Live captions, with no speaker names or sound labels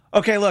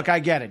Okay, look, I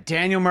get it.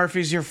 Daniel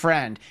Murphy's your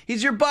friend.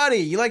 He's your buddy.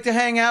 You like to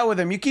hang out with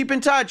him. You keep in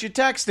touch. You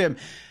text him.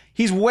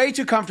 He's way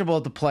too comfortable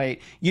at the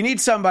plate. You need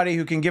somebody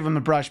who can give him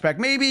the brush back.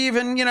 Maybe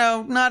even,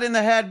 not in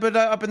the head, but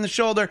up in the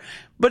shoulder.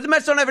 But the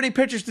Mets don't have any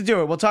pitchers to do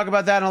it. We'll talk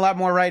about that and a lot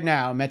more right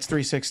now. Mets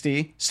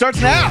 360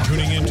 starts now.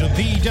 Tuning into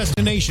the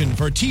destination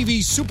for TV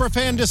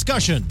superfan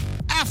discussion,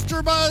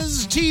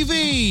 AfterBuzz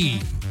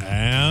TV.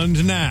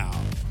 And now,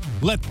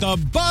 let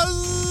the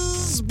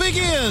buzz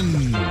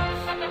begin.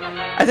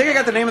 I think I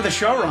got the name of the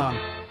show wrong.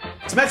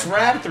 It's Mets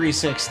Rap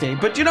 360.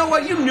 But you know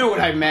what? You knew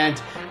what I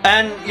meant.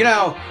 And,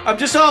 I'm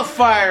just all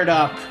fired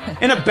up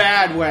in a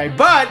bad way.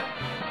 But,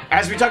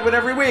 as we talk about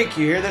every week,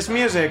 you hear this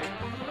music.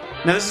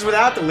 Now, this is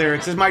without the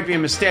lyrics. This might be a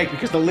mistake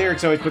because the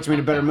lyrics always puts me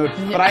in a better mood.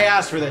 Yeah. But I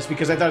asked for this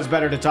because I thought it was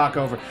better to talk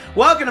over.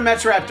 Welcome to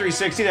Mets Rap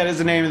 360. That is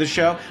the name of the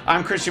show.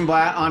 I'm Christian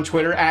Blatt on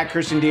Twitter,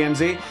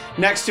 @ChristianDMZ.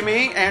 Next to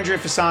me, Andrea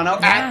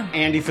Fasano,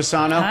 @Andy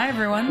Fasano. Hi,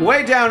 everyone.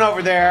 Way down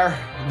over there,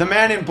 the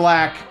man in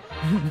black.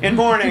 In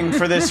mourning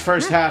for this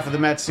first half of the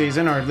Mets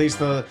season, or at least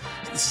the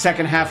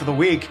second half of the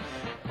week,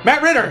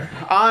 Matt Ritter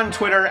on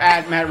Twitter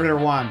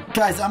 @MattRitter1.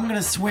 Guys, I'm going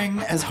to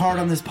swing as hard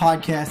on this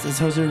podcast as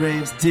Jose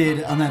Reyes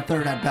did on that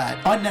third at-bat.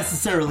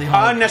 Unnecessarily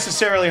hard.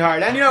 Unnecessarily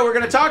hard. And we're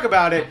going to talk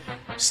about it.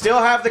 Still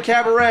have the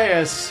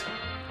Cabarrus.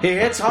 He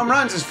hits home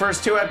runs his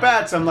first two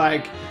at-bats. I'm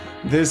like,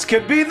 this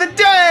could be the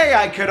day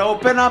I could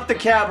open up the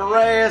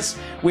Cabarrus.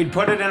 We'd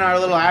put it in our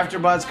little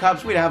AfterBuzz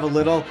cups. We'd have a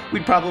little.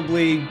 We'd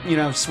probably,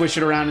 swish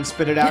it around and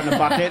spit it out in a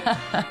bucket.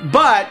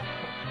 But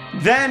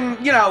then,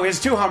 his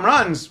two home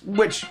runs,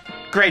 which,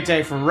 great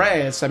day for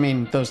Reyes. I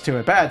mean, those two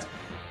at-bats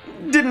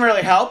didn't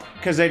really help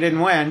because they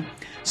didn't win.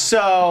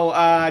 So,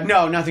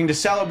 no, nothing to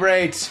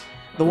celebrate.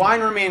 The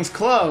wine remains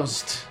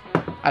closed.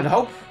 I'd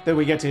hope that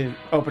we get to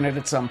open it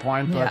at some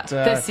point. But,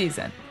 this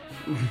season.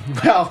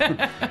 Well,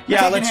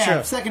 yeah, that's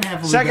true. Second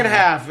half. Second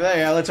half.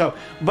 Yeah, let's hope.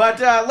 But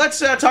let's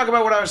talk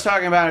about what I was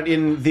talking about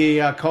in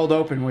the cold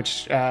open,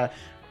 which I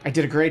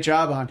did a great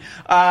job on.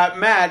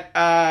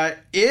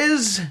 Matt,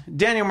 is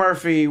Daniel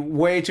Murphy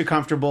way too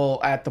comfortable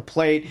at the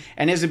plate?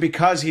 And is it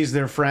because he's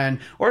their friend?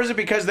 Or is it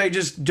because they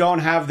just don't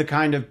have the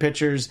kind of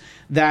pitchers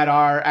that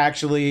are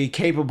actually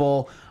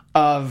capable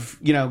of,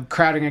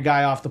 crowding a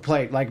guy off the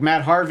plate? Like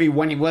Matt Harvey,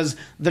 when he was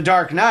the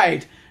Dark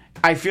Knight,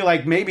 I feel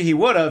like maybe he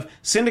would have.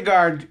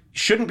 Syndergaard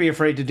shouldn't be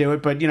afraid to do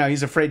it, but,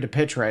 he's afraid to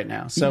pitch right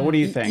now. So what do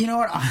you think? You know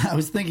what? I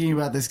was thinking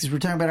about this because we're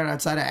talking about it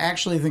outside. I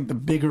actually think the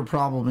bigger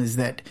problem is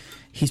that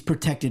he's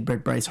protected by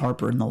Bryce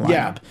Harper in the lineup.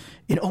 Yeah.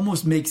 It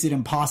almost makes it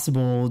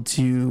impossible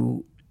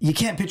to... You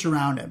can't pitch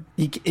around him.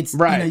 It's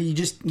right. You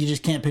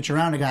just can't pitch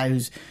around a guy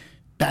who's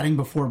batting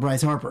before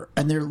Bryce Harper.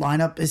 And their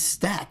lineup is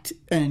stacked.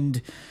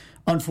 And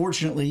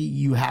unfortunately,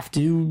 you have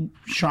to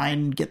try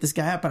and get this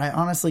guy up. But I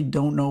honestly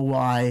don't know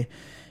why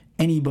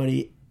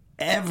anybody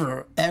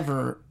ever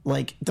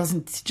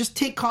doesn't just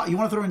take call. You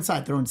want to throw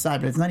inside,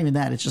 but it's not even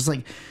that. It's just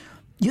like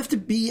you have to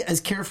be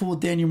as careful with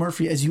Daniel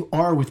Murphy as you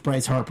are with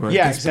Bryce Harper at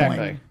this exactly.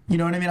 point. You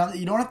know what I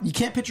mean? You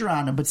can't pitch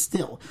around him, but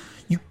still,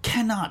 you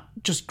cannot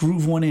just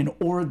groove one in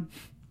or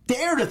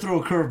dare to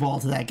throw a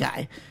curveball to that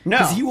guy. No,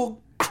 because he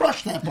will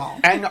crush that ball.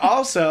 And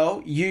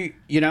also,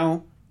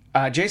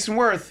 Jason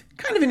Worth,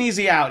 kind of an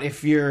easy out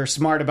if you're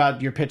smart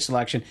about your pitch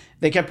selection.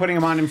 They kept putting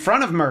him on in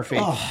front of Murphy.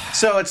 Oh.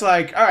 So it's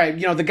like, all right,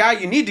 the guy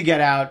you need to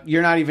get out,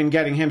 you're not even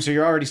getting him, so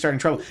you're already starting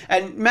trouble.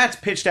 And Matt's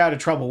pitched out of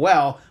trouble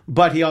well,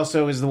 but he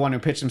also is the one who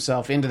pitched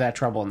himself into that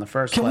trouble in the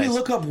first place. Can we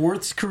look up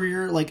Worth's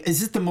career? Like,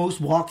 is this the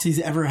most walks he's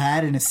ever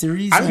had in a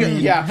series?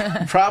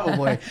 Yeah,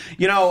 probably.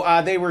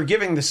 They were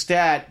giving the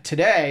stat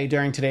today,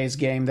 during today's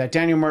game, that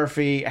Daniel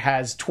Murphy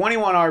has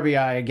 21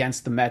 RBI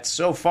against the Mets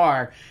so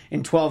far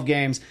in 12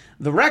 games.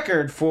 The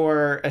record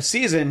for a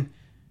season,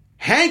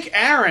 Hank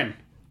Aaron,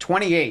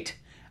 28.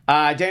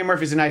 Daniel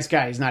Murphy's a nice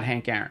guy. He's not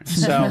Hank Aaron.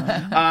 So,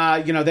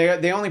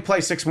 they only play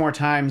 6 more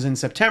times in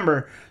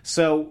September.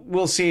 So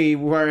we'll see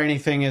where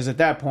anything is at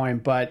that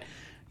point. But,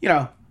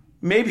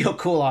 maybe he'll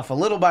cool off a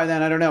little by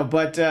then. I don't know.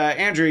 But,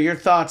 Andrew, your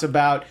thoughts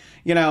about,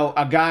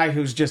 a guy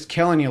who's just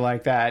killing you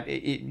like that.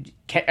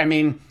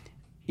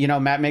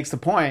 Matt makes the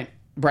point.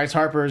 Bryce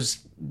Harper's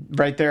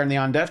right there in the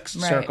on-deck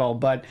circle.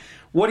 But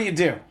what do you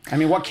do?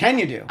 What can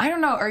you do? I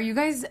don't know. Are you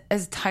guys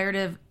as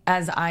tired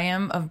as I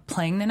am of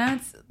playing the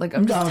Nets? Like,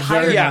 I'm just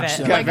tired of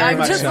it. I'm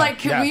just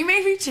can we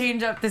maybe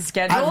change up the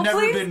schedule, I've never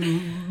please?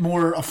 been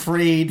more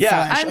afraid.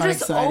 I'm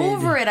just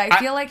over it. I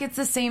feel like it's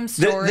the same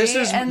story.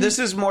 This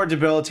is more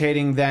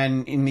debilitating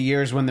than in the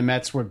years when the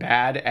Mets were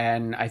bad,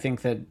 and I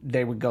think that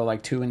they would go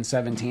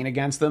 2-17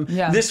 against them.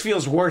 Yeah. This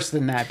feels worse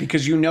than that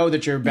because you know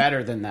that you're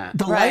better than that.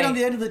 The light on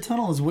the end of the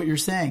tunnel is what you're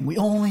saying. We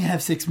only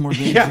have 6 more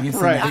games against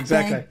the Nets.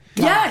 Exactly.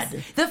 Yes.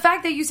 The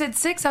fact that you said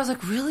 6, I was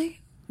like, really?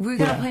 We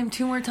gotta play him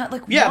 2 more times.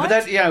 What? But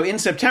that's in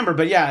September.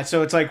 But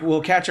so it's like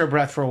we'll catch our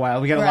breath for a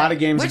while. We got a lot of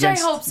games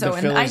against I hope so,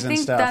 the Phillies and I think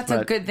stuff, that's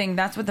a good thing.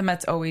 That's what the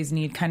Mets always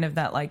need, kind of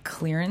that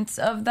clearance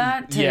of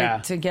that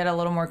to get a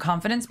little more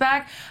confidence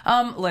back.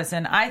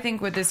 Listen, I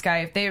think with this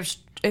guy,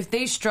 if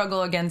they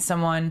struggle against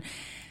someone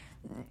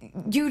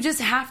you just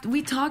have to,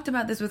 we talked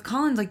about this with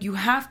Collins, like you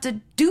have to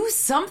do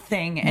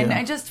something, and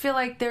I just feel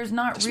like there's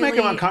not just really make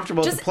him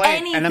uncomfortable at the plate,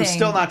 anything. and I'm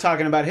still not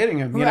talking about hitting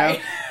him, you know,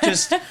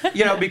 just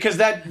because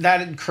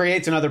that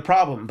creates another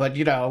problem. But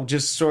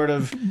just sort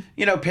of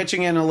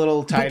pitching in a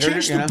little tighter.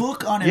 But change the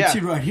book on him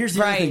too, right? Here's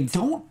the other thing: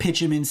 don't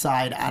pitch him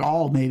inside at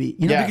all, maybe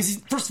because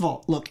first of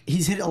all, look,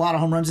 he's hit a lot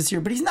of home runs this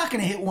year, but he's not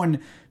going to hit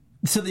one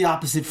to the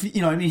opposite.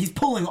 He's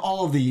pulling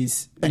all of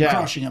these and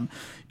crushing them.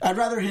 I'd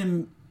rather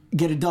him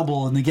get a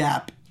double in the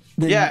gap.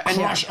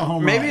 Crush a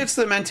home maybe run. it's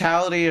the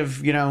mentality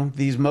of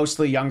these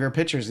mostly younger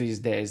pitchers these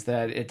days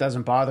that it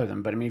doesn't bother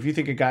them. But I mean, if you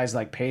think of guys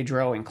like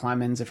Pedro and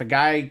Clemens, if a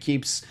guy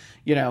keeps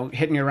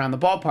hitting you around the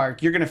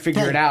ballpark, you're going to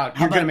figure it out.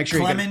 You're going to make sure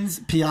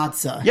Clemens,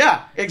 Piazza.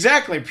 Yeah,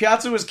 exactly.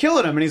 Piazza was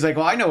killing him, and he's like,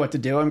 "Well, I know what to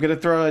do. I'm going to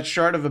throw a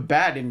shard of a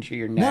bat into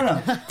your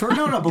neck."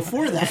 No.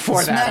 Before that,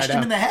 smashed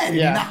him in the head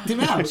and knocked him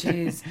out.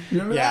 Jeez.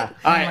 Remember that?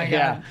 Oh my God.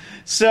 Yeah.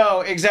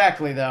 So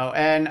exactly though,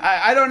 and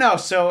I don't know.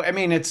 So I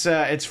mean,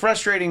 it's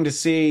frustrating to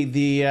see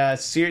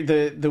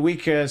the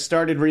week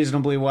started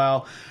reasonably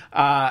well.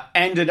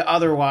 Ended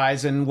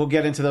otherwise, and we'll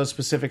get into those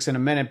specifics in a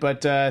minute.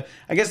 But I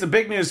guess the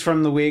big news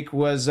from the week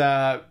was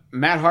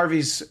Matt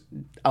Harvey's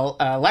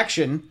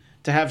election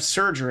to have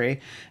surgery.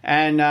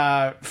 And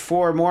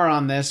for more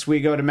on this,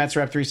 we go to Mets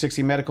Rep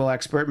 360 medical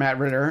expert Matt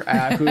Ritter,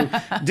 who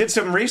did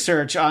some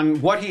research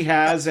on what he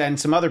has and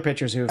some other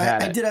pitchers who have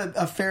had it. I did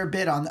a fair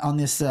bit on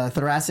this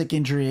thoracic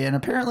injury, and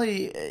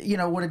apparently,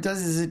 what it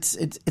does is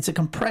it's a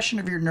compression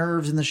of your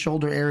nerves in the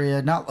shoulder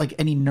area, not like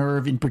any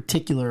nerve in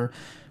particular,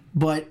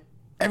 but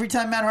every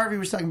time Matt Harvey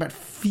was talking about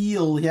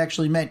feel, he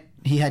actually meant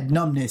he had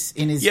numbness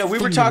in his we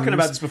were talking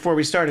about this before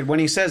we started. When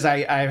he says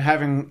I'm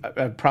having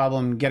a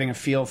problem getting a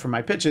feel for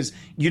my pitches,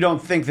 you don't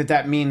think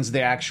that means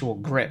the actual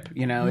grip.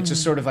 It's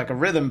just sort of like a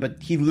rhythm,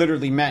 but he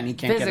literally meant he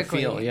can't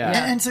physically get a feel.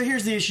 Yeah. And so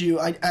here's the issue.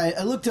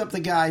 I looked up the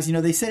guys.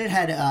 They said it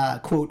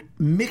had, quote,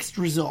 mixed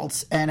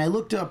results. And I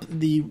looked up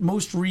the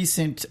most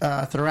recent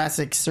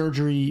thoracic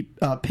surgery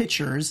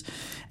pitchers.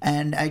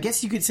 And I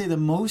guess you could say the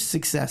most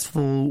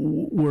successful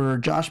were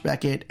Josh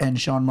Beckett and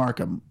Sean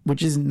Markham,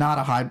 which is not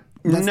a high...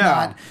 That's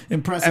not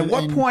impressive. At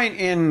what point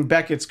in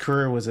Beckett's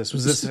career was this?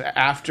 Was this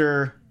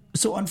after...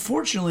 So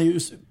unfortunately,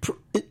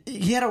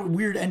 he had a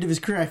weird end of his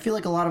career. I feel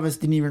like a lot of us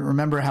didn't even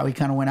remember how he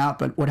kind of went out.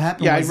 But what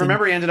happened was... I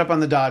remember he ended up on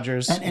the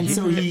Dodgers. And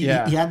so he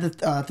had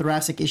the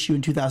thoracic issue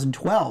in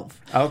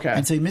 2012. Okay.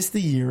 And so he missed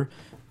the year.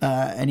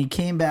 And he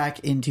came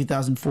back in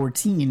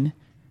 2014,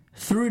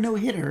 threw a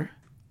no-hitter.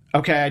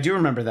 Okay, I do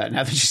remember that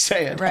now that you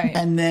say it. Right.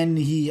 And then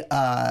he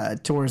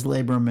tore his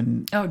labrum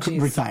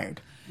and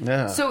retired.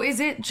 Yeah. So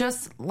is it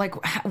just like,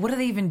 what do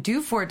they even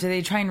do for it? Do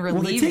they try and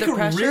relieve they take the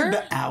pressure? a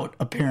rib out,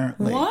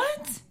 apparently.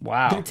 What?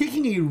 Wow. They're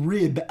taking a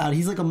rib out.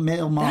 He's like a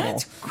male model.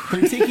 That's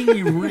They're taking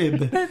a rib.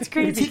 That's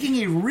crazy. They're taking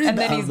a rib out and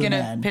then he's going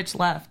to pitch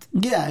left.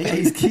 Yeah,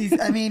 he's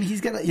I mean,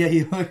 he's got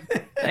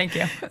Thank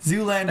you.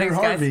 Zoolander Thanks,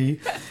 Harvey.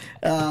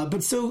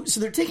 But so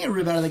they're taking a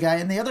rib out of the guy,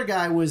 and the other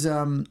guy was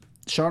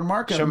Sean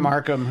Markham. Sean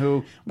Markham,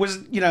 who was,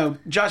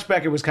 Josh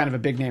Beckett was kind of a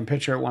big name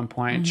pitcher at one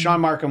point. Mm-hmm. Sean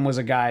Markham was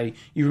a guy,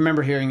 you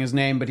remember hearing his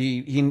name, but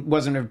he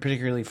wasn't a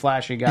particularly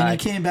flashy guy.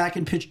 And he came back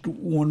and pitched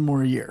one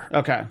more year.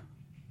 Okay.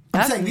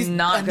 That's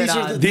not good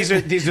odds. These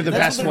are the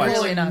best ones.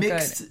 Really not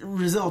mixed good.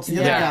 results. The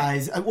other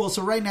guys. Well,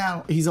 so right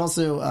now he's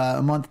also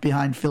a month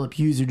behind Philip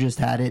Hughes, who just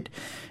had it.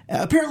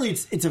 Apparently,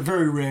 it's a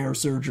very rare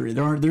surgery.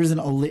 There isn't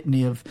a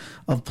litany of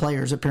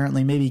players.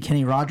 Apparently, maybe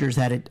Kenny Rogers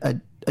had it over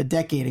a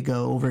decade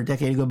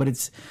ago, but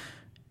it's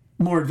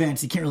more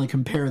advanced. You can't really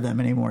compare them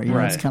anymore.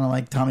 It's kind of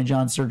like Tommy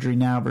John surgery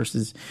now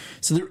versus.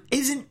 So there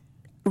isn't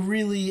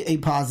really a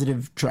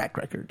positive track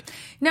record.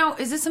 Now,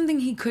 is this something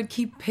he could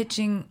keep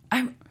pitching?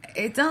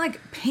 It's not like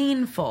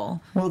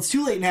painful. Well, it's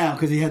too late now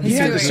because he had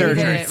the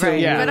surgery. Right.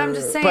 Yeah. But I'm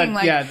just saying,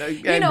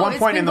 at one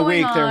point in the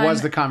week, there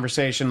was the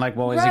conversation, like,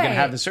 well, is he going to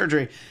have the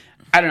surgery?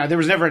 I don't know. There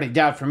was never any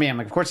doubt for me. I'm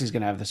like, of course he's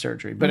going to have the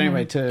surgery. But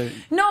anyway,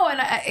 No,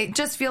 and I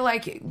just feel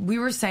like we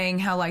were saying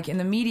how, like, in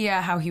the media,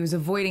 how he was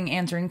avoiding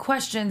answering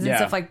questions and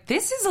stuff. Like,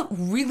 this is a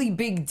really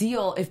big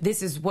deal if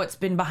this is what's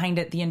been behind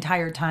it the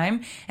entire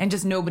time and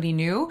just nobody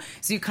knew.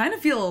 So you kind of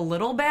feel a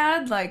little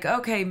bad. Like,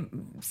 okay,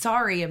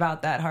 sorry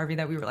about that, Harvey,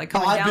 that we were, like,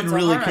 coming down I've been so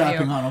really hard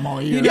crapping on him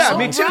all year. Yeah,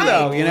 me too,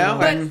 though,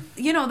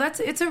 But,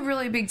 it's a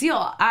really big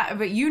deal.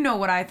 But you know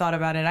what I thought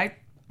about it. I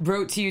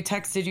wrote to you,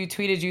 texted you,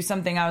 tweeted you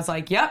something. I was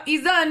like, yep,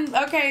 he's done.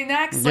 Okay,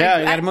 next. Yeah,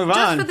 you gotta move on.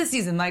 Just for the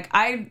season. Like,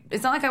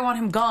 it's not like I want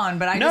him gone,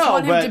 but I just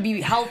want him to be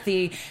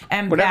healthy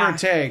and whatever back. it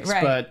takes.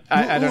 Right. But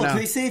I don't know.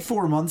 They say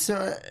 4 months.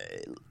 So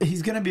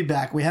he's going to be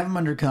back. We have him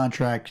under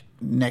contract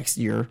next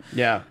year.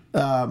 Yeah.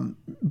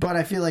 But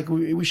I feel like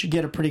we should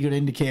get a pretty good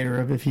indicator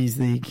of if he's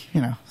the,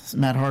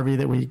 Matt Harvey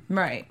that we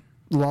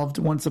loved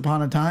once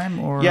upon a time,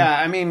 or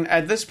I mean,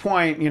 at this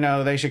point,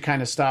 they should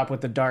kind of stop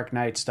with the Dark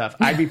Knight stuff.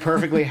 I'd be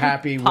perfectly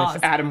happy with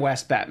Adam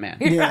West Batman.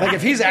 Like,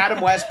 if he's Adam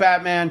West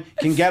Batman,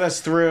 can get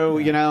us through,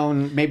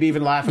 and maybe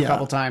even laugh a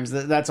couple times.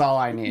 That's all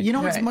I need.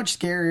 What's much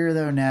scarier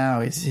though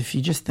now is if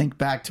you just think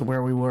back to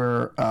where we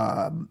were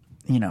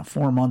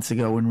 4 months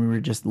ago when we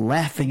were just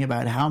laughing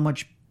about how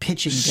much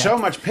pitching depth. So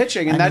much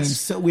pitching, and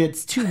so we had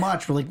too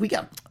much. We're like, we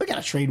got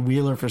to trade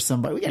Wheeler for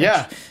somebody. We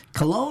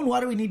Cologne. Why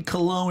do we need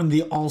Cologne,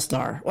 the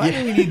All-Star? Why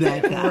do we need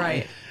that guy?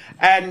 Right.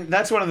 And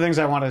that's one of the things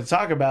I wanted to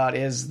talk about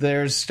is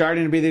there's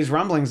starting to be these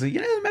rumblings that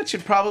the Mets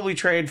should probably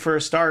trade for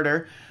a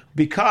starter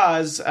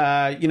because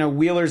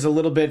Wheeler's a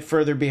little bit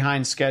further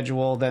behind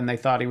schedule than they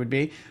thought he would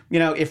be.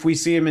 If we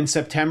see him in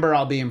September,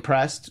 I'll be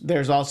impressed.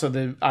 There's also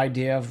the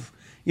idea of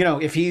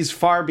if he's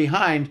far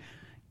behind,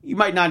 you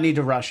might not need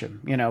to rush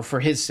him,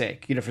 for his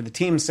sake. For the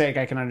team's sake,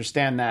 I can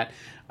understand that.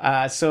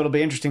 So it'll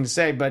be interesting to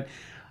say. But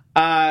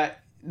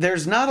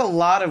there's not a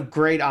lot of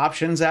great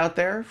options out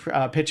there,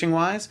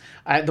 pitching-wise.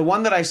 The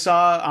one that I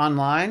saw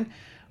online,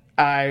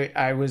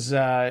 I was,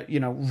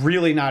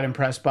 really not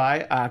impressed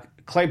by.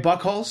 Clay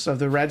Buchholz of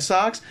the Red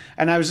Sox.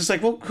 And I was just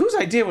like, well, whose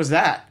idea was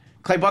that?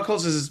 Clay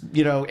Buchholz is,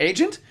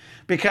 agent?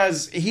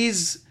 Because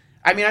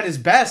at his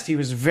best, he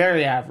was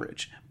very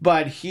average.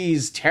 But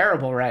he's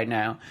terrible right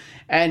now.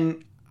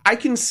 And I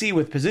can see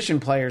with position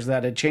players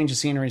that a change of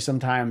scenery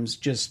sometimes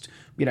just,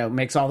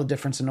 makes all the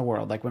difference in the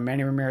world. Like when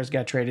Manny Ramirez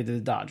got traded to the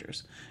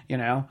Dodgers,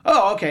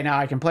 oh, okay, now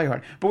I can play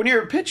hard. But when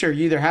you're a pitcher,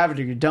 you either have it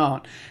or you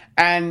don't.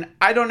 And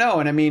I don't know.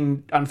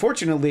 And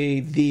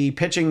unfortunately, the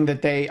pitching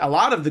a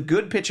lot of the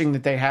good pitching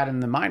that they had in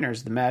the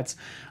minors, the Mets,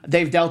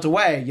 they've dealt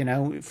away,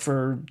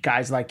 for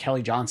guys like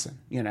Kelly Johnson,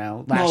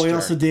 last year. We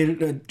also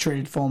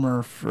traded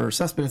Fulmer for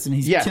Cespedes, and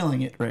he's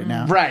killing it right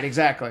now. Right,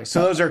 exactly.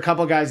 So those are a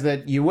couple guys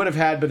that you would have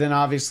had, but then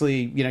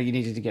obviously, you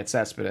needed to get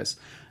Cespedes.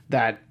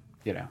 That,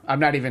 I'm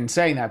not even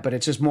saying that, but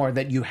it's just more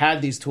that you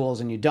had these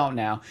tools and you don't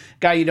now.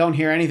 Guy you don't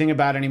hear anything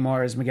about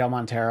anymore is Miguel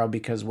Montero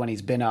because when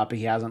he's been up,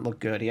 he hasn't looked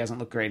good. He hasn't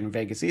looked great in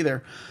Vegas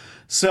either.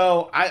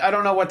 So I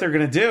don't know what they're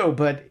going to do,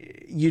 but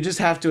you just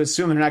have to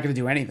assume they're not going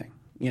to do anything.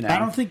 I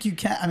don't think you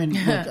can.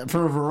 Look,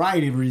 for a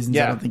variety of reasons,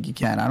 I don't think you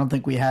can. I don't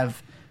think we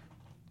have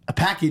a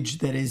package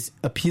that is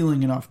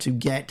appealing enough to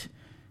get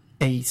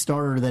a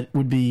starter that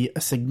would be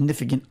a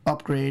significant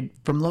upgrade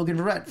from Logan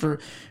Verrett. For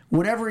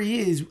whatever he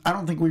is, I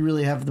don't think we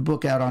really have the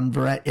book out on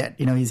Verrett yet.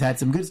 He's had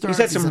some good starts.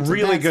 He's had some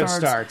really good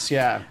starts,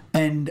 yeah.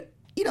 And,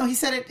 he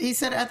said it,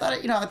 I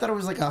thought it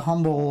was like a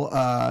humble,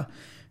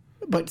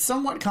 but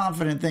somewhat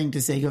confident thing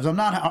to say. He goes, I'm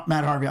not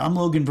Matt Harvey, I'm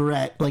Logan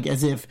Verrett, like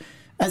as if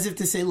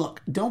to say,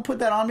 look, don't put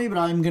that on me, but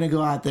I'm going to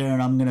go out there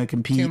and I'm going to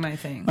compete. Do my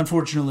thing.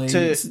 Unfortunately,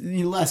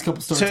 the last couple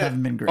starts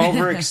haven't been great.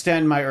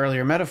 Overextend my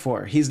earlier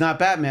metaphor. He's not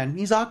Batman.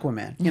 He's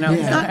Aquaman.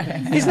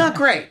 He's not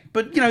great,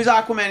 but he's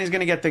Aquaman. He's going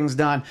to get things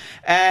done.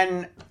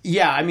 And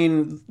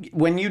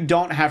when you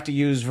don't have to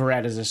use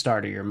Verrett as a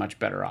starter, you're much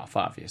better off.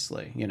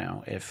 Obviously,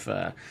 if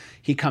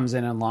he comes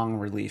in long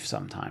relief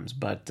sometimes.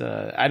 But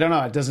I don't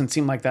know. It doesn't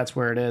seem like that's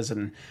where it is,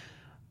 and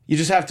you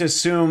just have to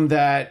assume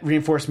that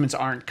reinforcements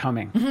aren't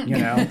coming,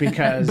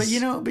 because... But you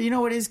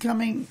know what is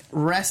coming?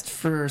 Rest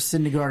for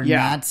Syndergaard and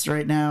Matz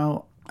right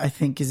now, I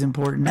think, is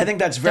important. I think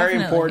that's very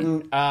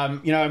important.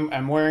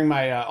 I'm wearing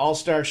my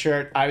All-Star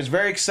shirt. I was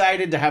very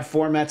excited to have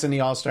 4 Mets in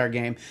the All-Star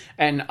game.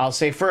 And I'll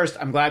say first,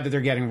 I'm glad that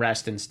they're getting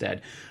rest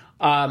instead.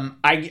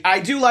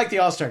 I do like the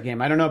All-Star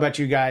game. I don't know about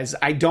you guys.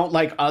 I don't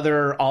like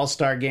other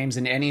All-Star games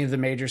in any of the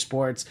major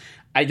sports.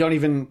 I don't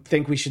even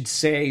think we should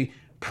say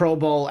Pro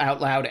Bowl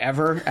out loud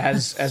ever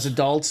as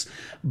adults.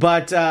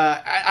 But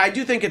I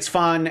do think it's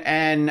fun,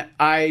 and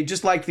I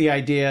just like the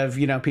idea of,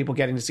 people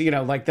getting to see,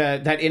 like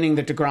that inning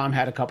that DeGrom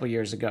had a couple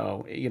years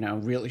ago,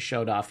 really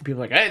showed off.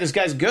 People like, hey, this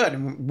guy's good.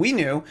 And we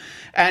knew.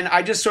 And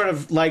I just sort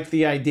of like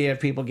the idea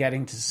of people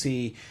getting to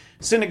see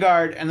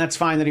Syndergaard, and that's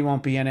fine that he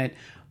won't be in it.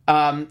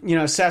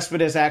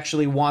 Cespedes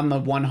actually won the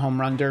 1 home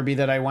run derby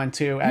that I went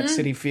to at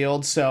Citi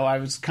Field. So I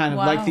was kind of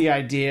like the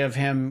idea of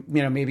him,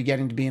 maybe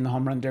getting to be in the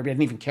home run derby. I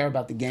didn't even care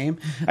about the game.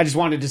 I just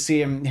wanted to see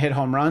him hit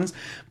home runs.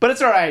 But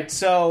it's all right.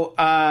 So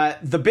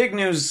the big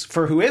news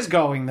for who is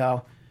going,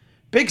 though,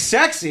 Big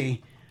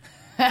Sexy,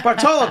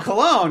 Bartolo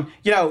Colon,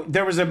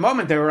 there was a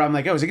moment there where I'm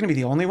like, oh, is he going to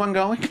be the only one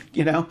going?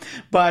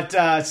 But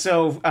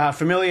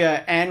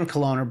Familia and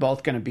Colon are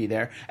both going to be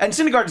there. And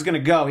Syndergaard is going to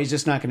go. He's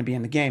just not going to be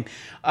in the game.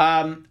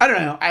 I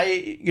don't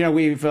know.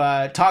 We've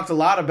talked a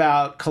lot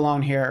about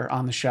Colon here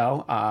on the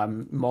show,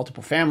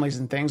 multiple families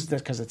and things,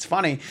 because it's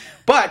funny.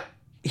 But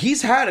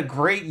he's had a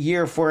great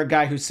year for a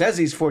guy who says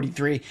he's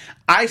 43.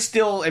 I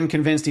still am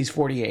convinced he's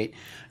 48.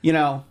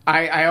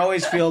 I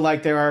always feel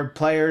like there are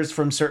players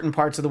from certain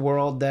parts of the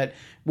world that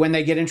when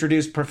they get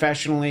introduced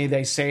professionally,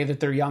 they say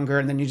that they're younger,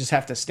 and then you just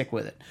have to stick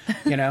with it,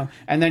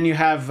 And then you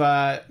have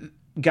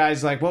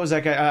guys like, what was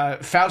that guy?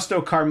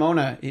 Fausto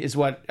Carmona is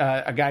what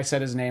a guy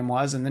said his name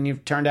was, and then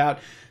you've turned out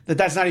that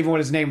that's not even what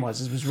his name was.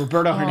 It was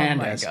Roberto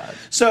Hernandez. My God.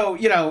 So,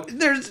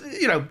 there's,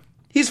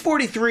 he's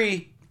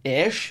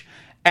 43-ish.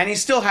 And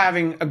he's still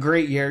having a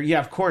great year. Yeah,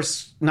 of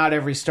course, not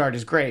every start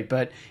is great,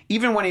 but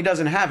even when he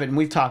doesn't have it, and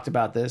we've talked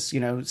about this,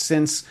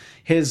 since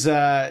his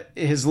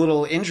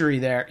little injury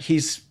there,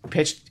 he's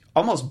pitched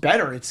almost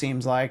better, it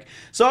seems like.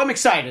 So I'm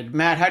excited.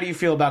 Matt, how do you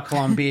feel about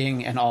Cologne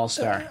being an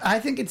all-star? I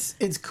think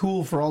it's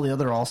cool for all the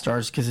other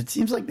all-stars because it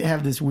seems like they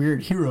have this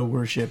weird hero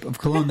worship of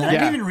Cologne that I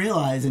didn't even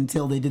realize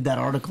until they did that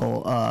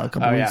article a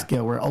couple weeks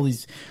ago where all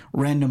these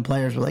random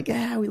players were like,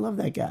 yeah, we love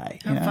that guy.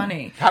 How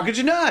funny. How could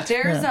you not?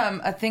 There's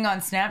a thing on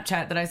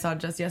Snapchat that I saw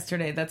just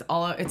yesterday that's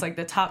it's like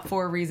the top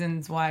 4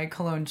 reasons why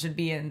Cologne should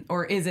be in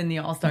or is in the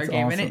all-star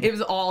game. Awesome. And it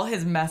was all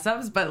his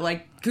mess-ups, but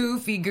like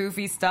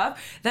goofy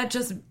stuff that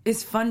just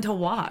is fun to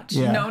watch,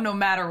 no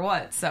matter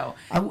what. So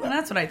and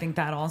that's what I think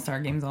that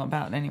all-star game's all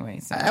about anyway.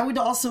 So. I would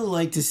also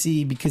like to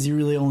see, because he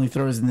really only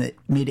throws in the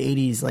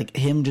mid-80s, like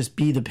him just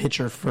be the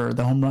pitcher for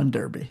the home run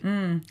derby.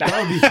 That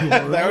would be cool,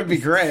 right? That would be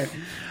great.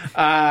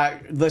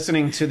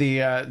 Listening to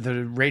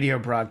the radio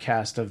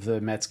broadcast of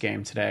the Mets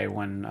game today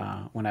when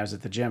I was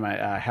at the gym,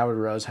 Howard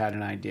Rose had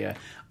an idea.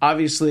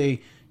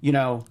 Obviously,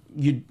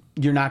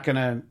 you're not going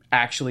to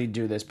actually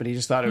do this, but he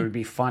just thought it would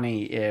be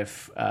funny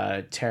if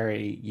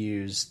Terry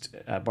used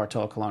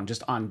Bartolo Colon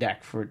just on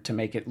deck to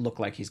make it look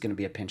like he's going to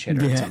be a pinch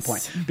hitter at some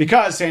point.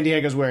 Because San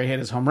Diego's where he hit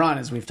his home run,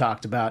 as we've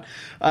talked about.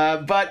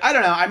 But I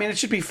don't know. I mean, it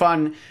should be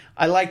fun.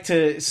 I like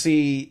to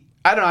see...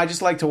 I don't know. I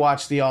just like to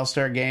watch the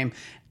All-Star game.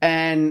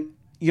 And,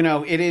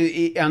 it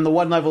is on the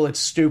one level, it's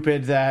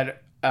stupid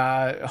that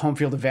home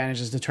field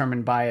advantage is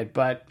determined by it.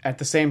 But at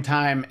the same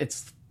time,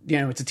 it's a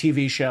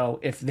TV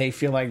show. If they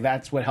feel like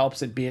that's what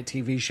helps it be a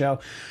TV show,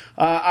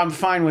 I'm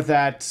fine with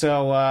that.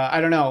 So I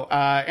don't know,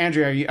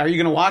 Andrea, are you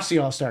going to watch the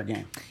All-Star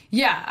game?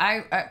 Yeah,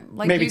 I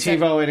like maybe you said,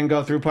 TiVo it and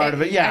go through part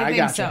of it. Yeah, I think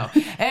gotcha.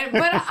 so.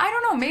 But I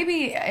don't know,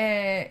 maybe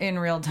in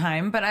real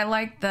time. But I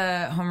like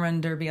the home run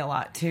derby a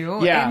lot too.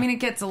 Yeah, I mean, it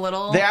gets a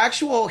little. The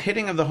actual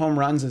hitting of the home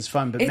runs is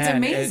fun, but it's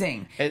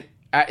amazing.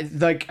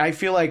 I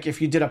feel like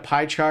if you did a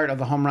pie chart of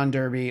the home run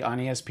derby on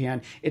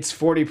ESPN, it's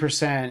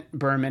 40%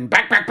 Berman,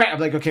 back. I'm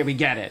like, okay, we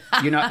get it.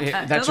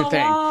 That's your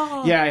thing.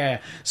 Wall.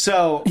 Yeah.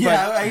 So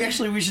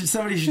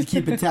somebody should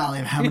keep a tally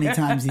of how many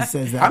times he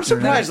says that. I'm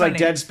surprised, like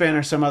Deadspin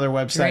or some other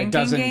website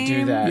doesn't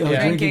do that.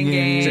 Drinking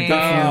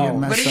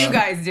game. What are you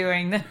guys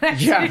doing?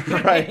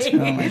 Right.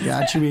 Oh my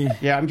God, should we?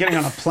 Yeah, I'm getting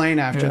on a plane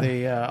after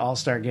the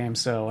All-Star game,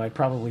 so I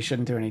probably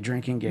shouldn't do any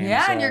drinking games.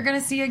 Yeah, and you're going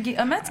to see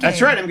a Mets game.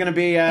 That's right. I'm going to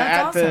be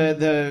at awesome.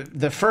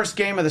 the first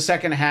game of the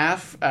second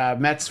half,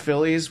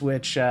 Mets-Phillies,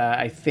 which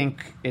I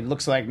think it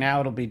looks like now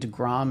it'll be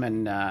DeGrom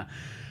and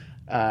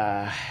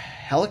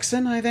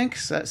Hellickson, I think.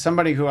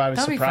 Somebody who I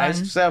was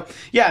surprised. So,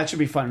 yeah, it should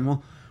be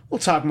fun. We'll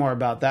talk more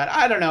about that.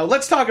 I don't know.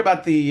 Let's talk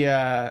about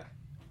the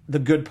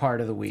good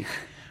part of the week,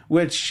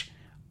 which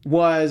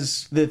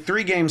was the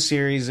 3-game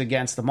series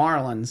against the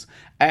Marlins.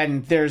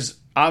 And there's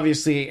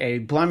obviously a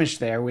blemish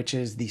there, which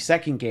is the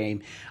second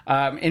game.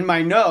 In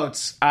my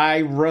notes,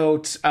 I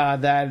wrote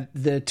that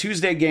the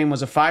Tuesday game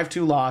was a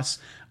 5-2 loss.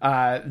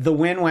 The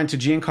win went to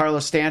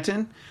Giancarlo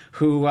Stanton,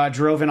 who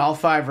drove in all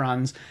 5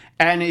 runs.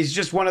 And he's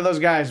just one of those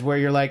guys where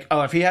you're like,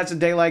 oh, if he has a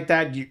day like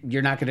that,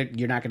 you're not gonna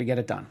get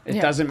it done.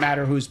 It doesn't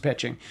matter who's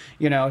pitching.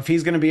 If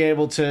he's going to be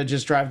able to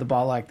just drive the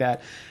ball like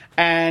that.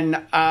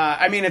 And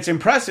I mean, it's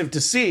impressive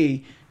to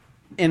see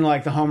in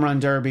like the home run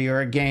derby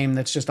or a game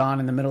that's just on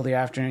in the middle of the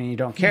afternoon and you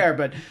don't care.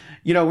 But,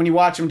 when you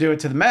watch him do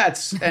it to the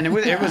Mets, and it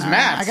was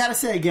Mets. I got to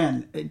say,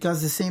 again, it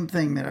does the same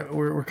thing that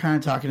we're kind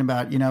of talking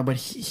about, but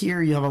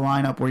here you have a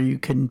lineup where you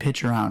couldn't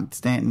pitch around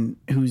Stanton,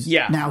 who's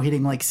now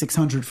hitting like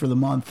 600 for the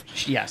month.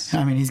 Yes.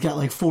 I mean, he's got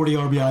like 40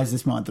 RBIs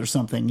this month or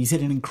something. He's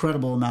hit an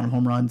incredible amount of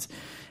home runs.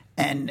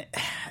 And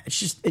it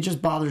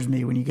just bothers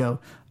me when you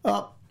go,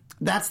 oh,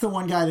 that's the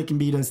one guy that can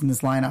beat us in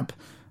this lineup.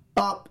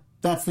 Oh,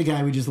 that's the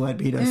guy we just let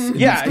beat us.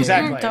 Yeah,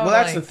 exactly. Totally. Well,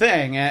 that's the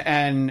thing,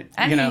 and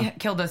he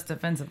killed us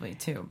defensively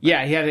too.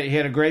 Yeah, he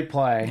had a great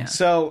play. Yeah.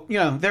 So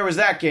there was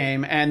that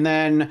game, and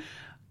then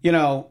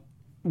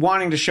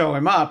wanting to show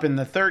him up in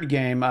the third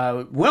game,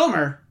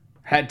 Wilmer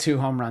had 2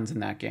 home runs in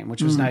that game,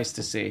 which was nice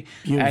to see.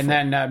 Beautiful. And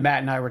then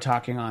Matt and I were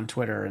talking on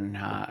Twitter, and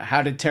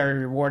how did Terry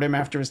reward him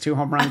after his 2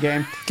 home run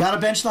game? Gotta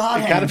bench the hot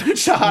hand. Gotta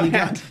bench the hot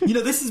hand.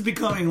 This is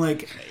becoming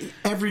like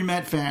every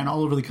Met fan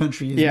all over the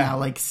country is now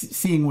like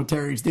seeing what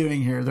Terry's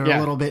doing here. They're a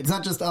little bit. It's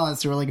not just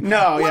us. They're like,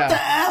 what the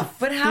F?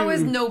 But how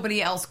is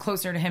nobody else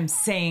closer to him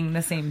saying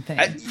the same thing?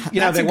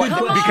 Because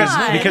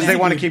they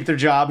want to keep their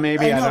job.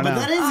 Maybe I don't know.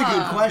 But that is a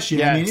good question.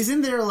 Yeah. I mean,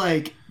 isn't there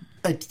like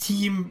a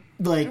team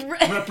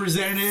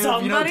representative,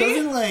 somebody?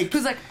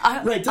 Who's like,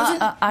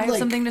 I have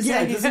something to say.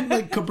 Yeah, doesn't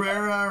like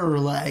Cabrera or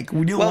like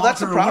Neil Well, Walker,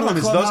 that's the problem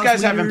is those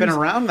guys haven't been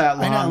around that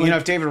long. I know,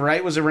 if David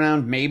Wright was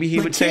around, maybe he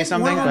would say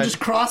something. But just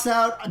cross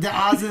out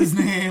DeAza's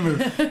name,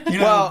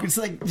 or it's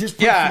like just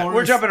Flores.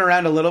 We're jumping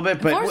around a little bit,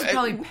 but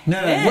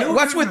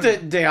what's with the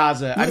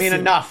DeAza? I mean,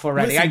 enough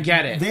already. I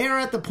get it. They are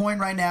at the point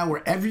right now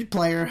where every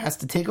player has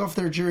to take off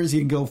their jersey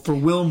and go for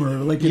Wilmer,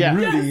 like in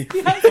Rudy,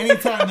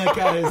 anytime that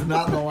guy is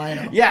not in the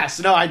lineup. Yes,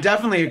 no, I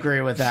definitely agree.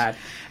 agree with that.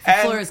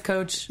 Flores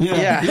coach.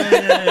 Yeah.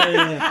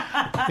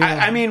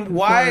 I mean,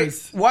 why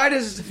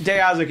does De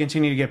Aza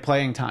continue to get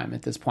playing time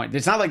at this point?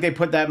 It's not like they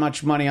put that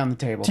much money on the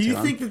table. Do you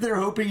think that they're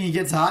hoping he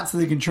gets hot so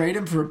they can trade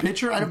him for a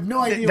pitcher? I have no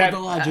idea what the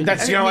logic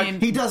is. You know what?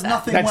 He does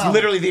nothing That's well.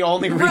 literally the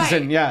only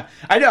reason. Right. Yeah,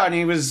 I know. And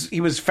he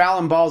was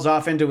fouling balls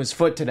off into his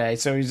foot today,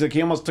 so he's like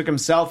he almost took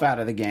himself out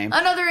of the game.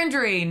 Another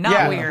injury,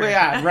 not weird.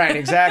 Yeah, right,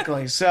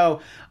 exactly.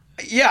 So.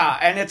 Yeah,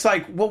 and it's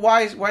like, well,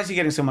 why is he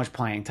getting so much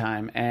playing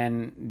time?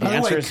 And the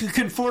answer is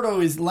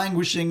Conforto is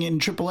languishing in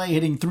AAA,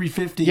 hitting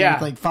 350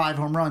 with like 5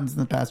 home runs in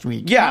the past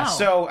week. Yeah, Wow.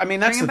 so I mean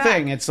that's Bring the him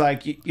thing. back. It's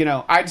like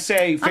I'd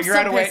say figure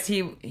out a way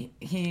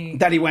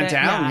that he went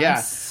down. Yeah,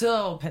 I'm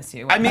so pissed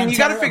he went I mean, down. you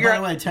got to figure By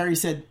out. the way, Terry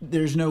said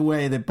there's no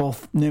way that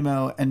both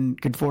Nimmo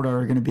and Conforto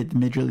are going to be at the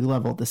major league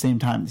level at the same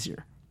time this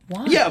year.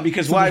 Why? Yeah,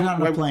 because So why? there's not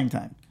enough playing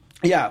time.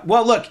 Yeah,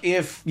 well, look,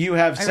 if you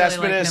have I really like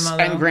Cespedes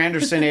Nimmo, and though.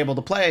 Granderson able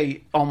to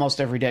play almost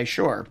every day,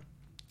 sure.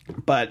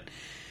 But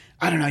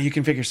I don't know. You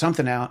can figure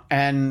something out,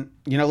 and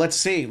let's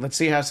see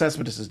how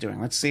Cespedes is doing.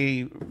 Let's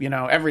see,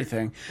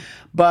 everything.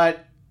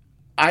 But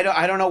I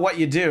don't know what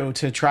you do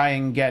to try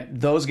and get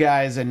those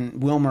guys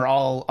and Wilmer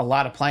all a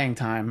lot of playing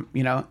time.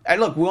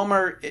 And look,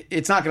 Wilmer,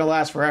 it's not going to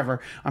last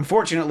forever.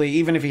 Unfortunately,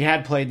 even if he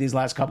had played these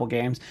last couple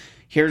games,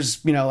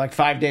 here's like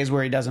 5 days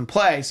where he doesn't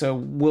play. So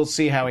we'll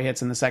see how he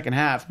hits in the second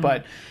half.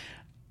 But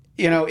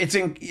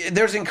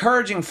there's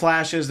encouraging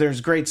flashes. There's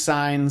great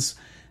signs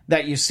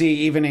that you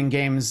see even in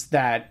games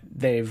that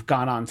they've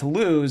gone on to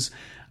lose.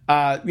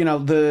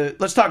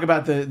 Let's talk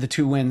about the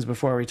 2 wins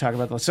before we talk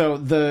about those. So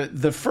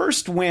the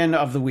first win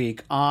of the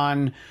week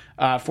on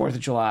 4th of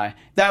July,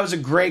 that was a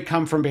great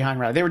come from behind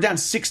rally. They were down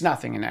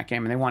 6-0 in that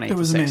game and they won 8-6. It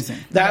was amazing.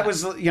 That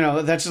was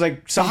that's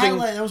like something.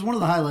 That was one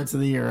of the highlights of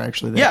the year,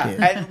 actually. Yeah,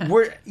 Game. and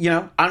we're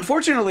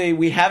unfortunately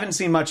we haven't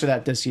seen much of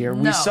that this year.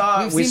 We've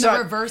seen the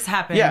reverse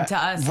happen to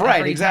us. Right,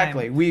 every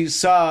exactly. time. We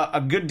saw a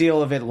good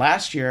deal of it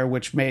last year,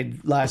 which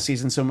made last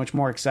season so much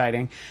more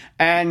exciting.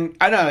 And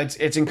I know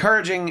it's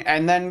encouraging.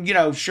 And then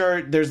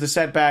sure, there's the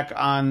setback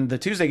on the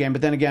Tuesday game,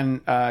 but then again,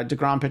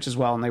 DeGrom pitches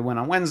well, and they win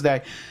on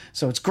Wednesday,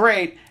 so it's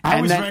great.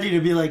 I was ready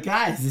to be like,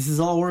 guys, this is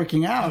all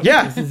working out.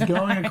 Yeah. This is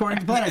going according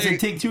to plan. I said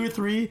take 2 or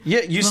 3.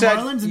 Yeah, you from said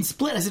Marlins and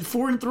split. I said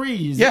 4 and 3.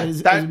 Yeah,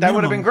 that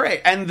would have been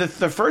great. And the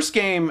first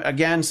game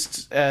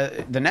against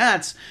the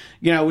Nats,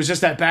 was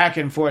just that back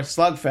and forth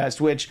slugfest,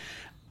 which,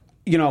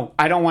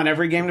 I don't want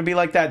every game to be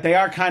like that. They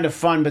are kind of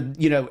fun, but,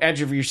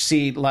 edge of your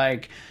seat,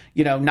 like,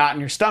 not in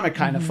your stomach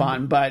kind of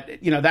fun. But,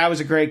 that was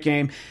a great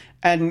game.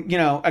 And,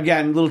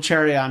 again, little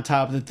cherry on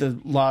top that the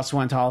loss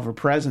went to Oliver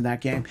Perez in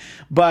that game.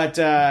 But,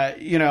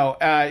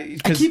 I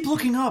keep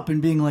looking up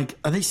and being like,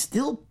 are they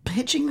still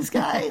pitching this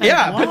guy? Like,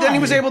 yeah, why? but then he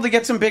was able to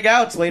get some big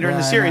outs later in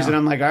the Yeah, I series, know. and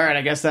I'm like, all right,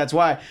 I guess that's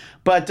why.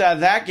 But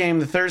that game,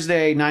 the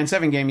Thursday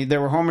 9-7 game, there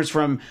were homers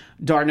from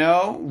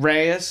d'Arnaud,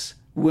 Reyes,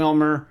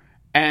 Wilmer,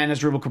 and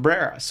Asdrubal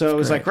Cabrera. So it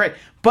was like, great.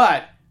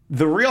 But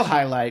the real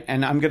highlight,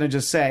 and I'm going to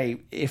just say,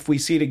 if we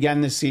see it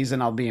again this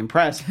season, I'll be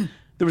impressed.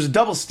 There was a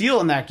double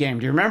steal in that game.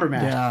 Do you remember,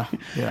 Matt?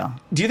 Yeah.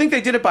 Do you think they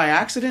did it by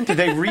accident? Did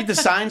they read the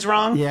signs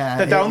wrong?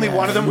 Yeah. That only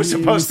one of them was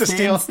supposed to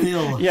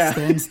steal? Yeah.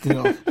 Stand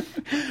still.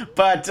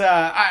 But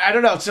I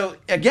don't know. So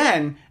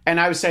again,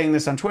 and I was saying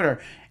this on Twitter,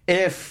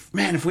 if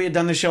we had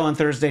done the show on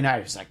Thursday night,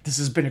 it was like, this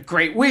has been a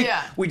great week.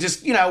 Yeah. We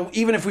just,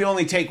 even if we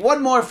only take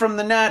one more from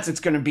the Nats,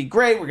 it's going to be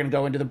great. We're going to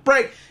go into the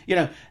break.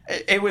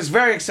 It was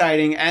very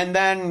exciting. And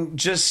then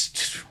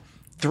just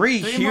three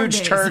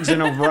huge turds in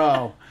a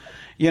row.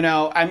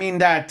 I mean,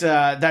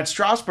 that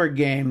Strasburg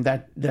game,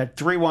 that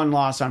 3-1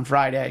 loss on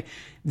Friday,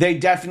 they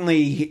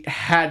definitely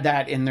had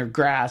that in their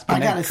grasp. I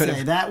got to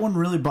say, that one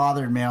really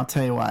bothered me. I'll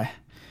tell you why.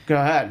 Go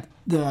ahead.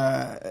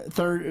 The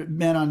third,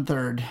 man on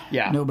third.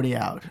 Yeah. Nobody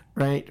out,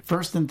 right?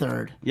 First and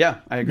third.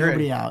 Yeah, I agree.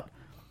 Nobody out.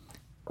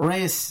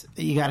 Reyes,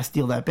 you got to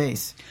steal that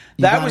base.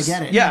 You got to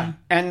get it. Yeah,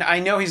 and I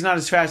know he's not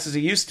as fast as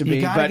he used to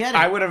be, gotta but get it.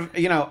 I would have,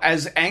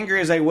 as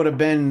angry as I would have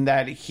been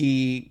that if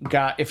he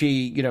got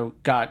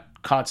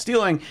caught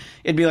stealing,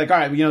 it'd be like, all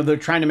right, they're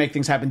trying to make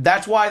things happen.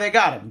 That's why they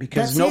got him,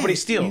 because That's nobody it.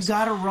 steals. You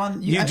got to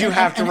run. You do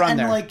have to run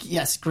there. And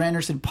yes,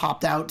 Granderson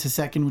popped out to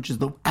second, which is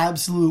the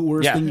absolute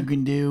worst thing you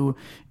can do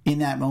in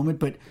that moment.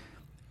 But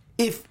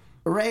if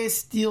Reyes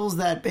steals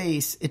that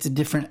base, it's a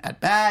different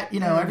at bat.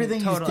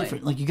 Everything is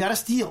different. Like, you got to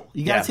steal.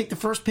 You got to take the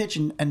first pitch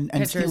and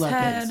steal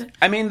that base.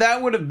 I mean,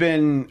 that would have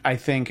been, I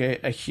think,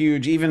 a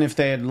huge, even if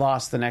they had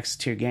lost the next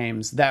 2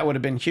 games, that would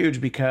have been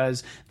huge,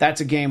 because that's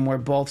a game where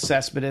both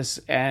Cespedes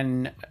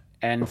and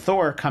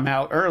Thor come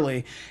out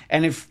early.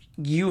 And if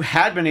you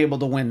had been able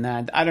to win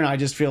that, I don't know, I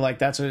just feel like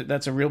that's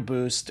a real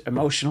boost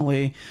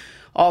emotionally,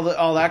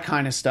 all that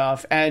kind of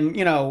stuff. And,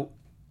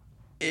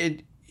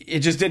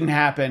 it just didn't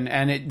happen,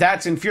 and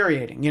that's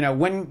infuriating.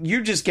 When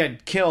you just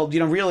get killed,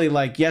 really,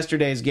 like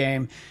yesterday's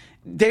game,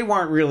 they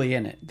weren't really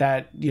in it.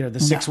 That, the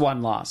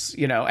 6-1 loss,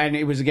 and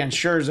it was against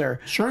Scherzer.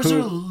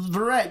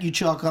 Verrett, you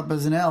chalk up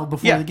as an L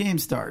before the game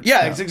starts.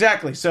 Yeah,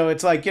 exactly. So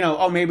it's like,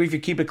 maybe if you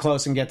keep it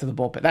close and get to the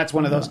bullpen. That's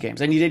one of those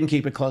games. And you didn't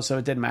keep it close, so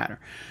it didn't matter.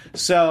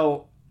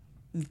 So,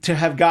 to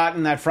have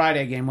gotten that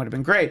Friday game would have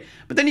been great.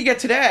 But then you get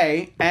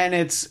today, and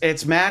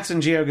it's Matz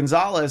and Gio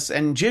Gonzalez,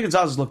 and Gio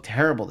Gonzalez looked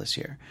terrible this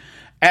year.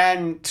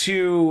 And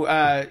to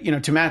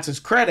Matz's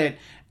credit,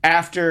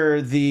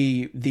 after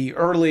the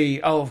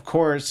early, of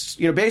course,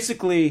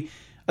 basically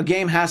a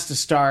game has to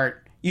start.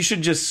 You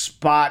should just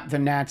spot the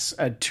Nats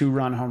a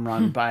 2-run home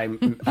run by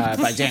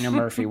Daniel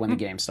Murphy when the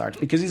game starts,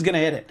 because he's going to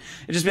hit it.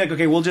 It'd just be like,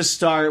 okay, we'll just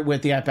start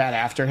with the at-bat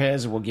after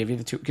his, and we'll give you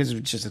the 2, because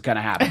it's just going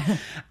to happen.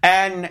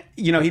 And,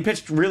 he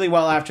pitched really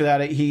well after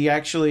that. He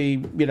actually,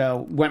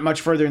 went much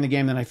further in the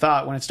game than I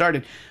thought when it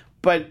started.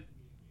 But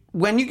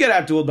when you get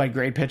outdueled by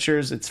great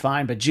pitchers, it's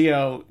fine. But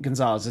Gio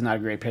Gonzalez is not a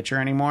great pitcher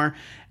anymore.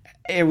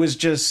 It was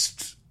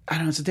just, I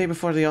don't know, it's the day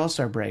before the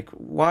All-Star break.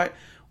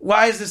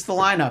 Why is this the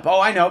lineup?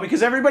 Oh, I know,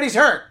 because everybody's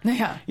hurt.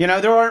 Yeah.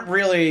 There aren't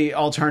really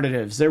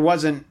alternatives. There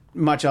wasn't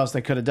much else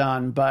they could have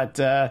done. But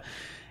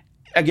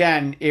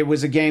again, it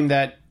was a game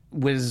that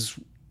was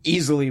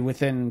easily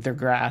within their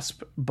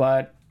grasp.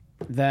 But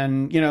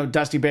then,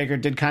 Dusty Baker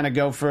did kind of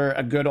go for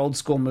a good old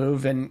school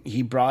move, and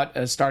he brought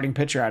a starting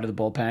pitcher out of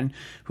the bullpen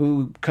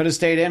who could have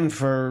stayed in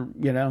for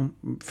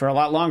a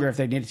lot longer if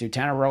they needed to.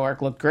 Tanner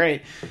Roark looked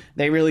great.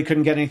 They really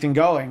couldn't get anything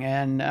going.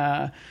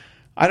 And,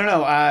 I don't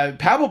know.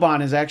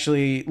 Papelbon has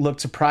actually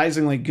looked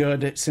surprisingly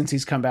good since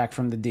he's come back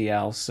from the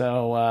DL.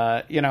 So,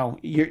 I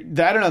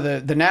don't know.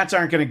 The Nats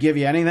aren't going to give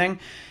you anything,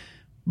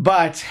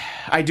 but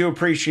I do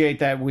appreciate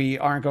that we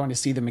aren't going to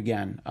see them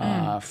again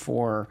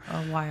for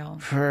a while.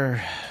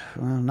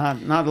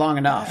 Not long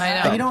enough.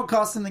 I know. You know what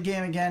cost them the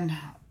game again?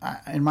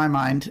 In my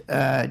mind,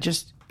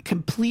 just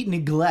complete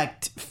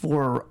neglect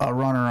for a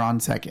runner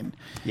on second.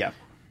 Yeah.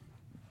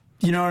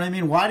 You know what I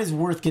mean? Why does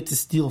Worth get to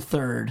steal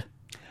third?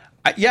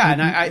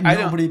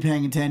 Nobody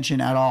paying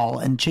attention at all,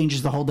 and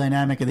changes the whole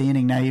dynamic of the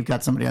inning. Now you've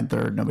got somebody on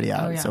third, nobody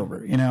out. It's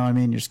over.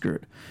 You're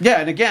screwed.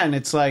 Yeah, and again,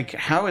 it's like,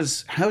 how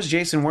is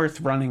Jason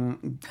Worth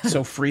running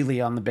so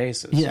freely on the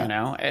bases?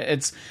 Yeah.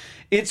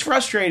 It's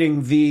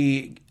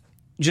frustrating.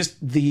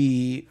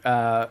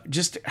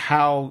 Just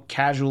how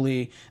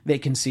casually they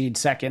concede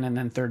second and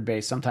then third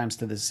base, sometimes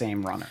to the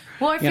same runner.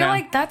 Well, I feel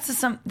like that's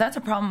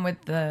a problem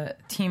with the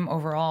team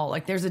overall.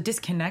 Like, there's a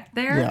disconnect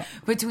there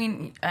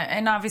between,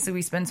 and obviously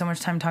we spend so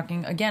much time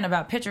talking again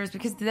about pitchers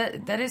because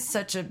that is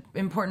such an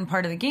important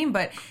part of the game,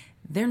 but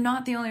they're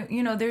not the only,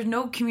 there's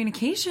no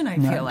communication. I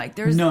feel like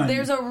there's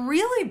a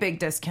really big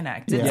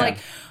disconnect. It's like,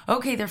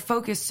 okay, they're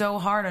focused so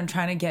hard on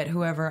trying to get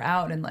whoever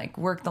out and like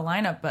work the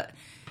lineup, but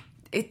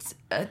it's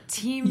a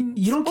team.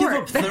 You don't sport.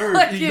 give up third.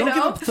 Like, you don't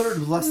give up third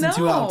with less than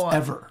 2 outs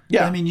ever.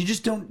 Yeah, I mean, you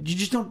just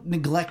don't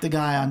neglect the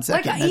guy on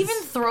second. Like, even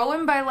throw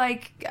him by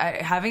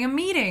having a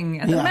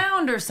meeting at the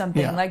mound or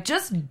something. Yeah. Like,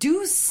 just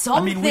do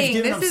something. I mean,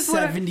 we've given up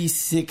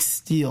 76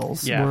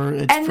 steals. Yeah,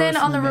 and then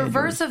on the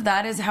reverse of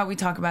that is how we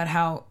talk about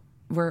how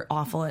we're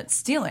awful at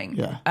stealing.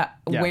 Yeah.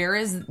 Where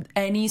is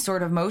any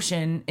sort of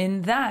motion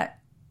in that?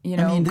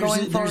 Going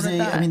forward with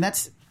that. I mean,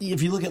 that's,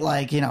 if you look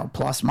at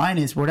plus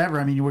minus whatever.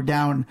 I mean, we're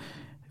down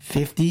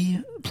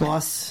 50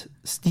 plus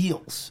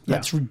steals.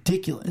 That's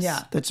ridiculous.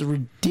 Yeah. That's a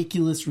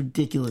ridiculous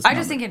I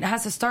just think it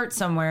has to start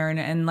somewhere,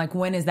 and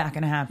when is that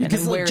going to happen?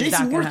 Because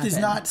Jason Worth is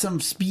not some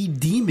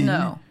speed demon.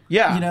 No.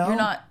 Yeah. You're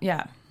not,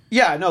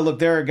 Yeah, no, look,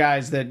 there are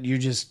guys that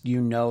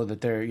that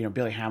they're,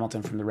 Billy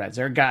Hamilton from the Reds.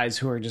 There are guys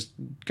who are just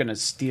going to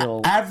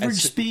steal.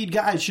 Average speed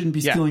guys shouldn't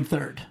be stealing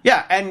third.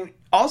 Yeah, and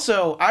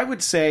also, I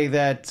would say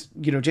that,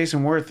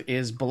 Jason Worth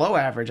is below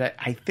average.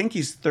 I think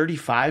he's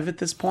 35 at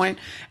this point,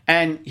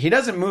 and he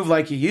doesn't move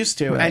like he used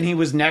to, and he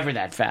was never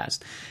that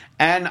fast.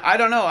 And I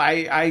don't know.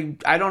 I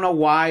don't know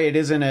why it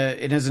isn't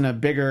a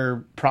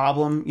bigger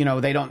problem.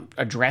 They don't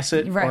address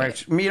it.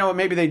 Right. Or,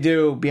 maybe they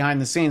do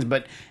behind the scenes,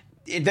 but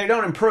they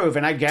don't improve,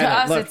 and I get it. To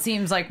us, look, it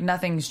seems like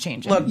nothing's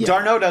changing. Look,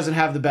 Darno doesn't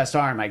have the best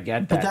arm. I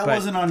get that. But that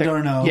wasn't on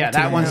Darno. Yeah,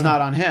 that one's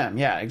not on him.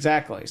 Yeah,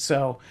 exactly.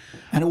 So,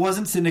 and it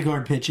wasn't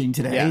Syndergaard pitching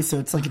today. Yeah. So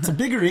it's it's a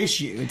bigger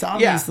issue. It's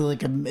obviously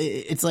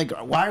it's like,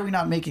 why are we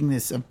not making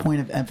this a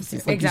point of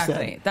emphasis? Like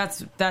exactly. You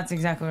said? That's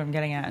exactly what I'm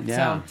getting at.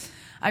 Yeah. So,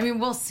 I mean,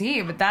 we'll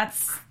see, but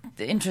that's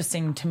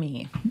interesting to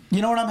me.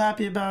 You know what I'm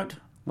happy about?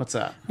 What's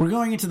that? We're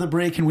going into the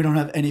break and we don't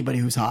have anybody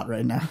who's hot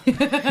right now.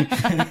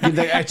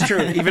 It's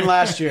true. Even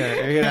last year,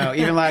 right?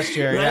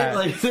 Yeah.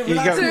 Like,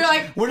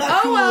 we're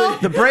not cooling.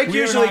 The break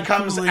usually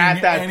comes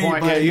at that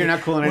point. Yeah, you're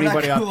not cooling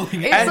anybody off.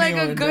 It's like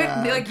a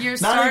good, you're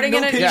starting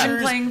in an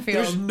even playing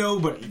field. There's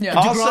nobody. Yeah.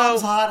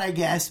 DeGrom's hot, I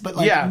guess, but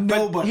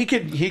nobody.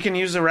 But he can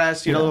use the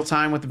rest. A little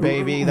time with the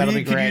baby. That'll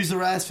be great. Could use the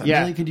rest.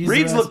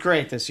 Reed's looked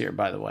great this year,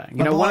 by the way.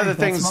 One of the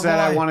things that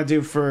I want to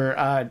do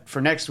for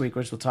next week,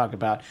 which we'll talk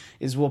about,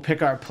 is we'll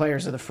pick our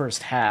players of the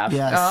first half.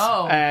 Yes.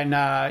 Oh.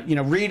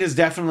 And, Reed is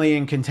definitely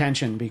in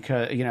contention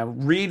because,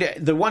 Reed,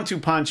 the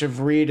 1-2 punch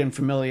of Reed and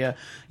Familia,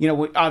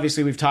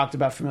 obviously we've talked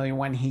about Familia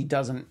when he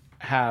doesn't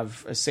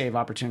have a save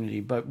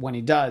opportunity, but when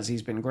he does,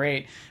 he's been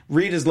great.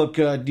 Reed has looked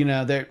good.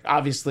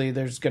 Obviously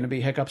there's going to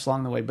be hiccups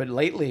along the way, but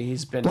lately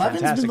he's been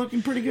fantastic. Levin's been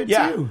looking pretty good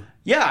too.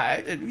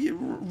 Yeah,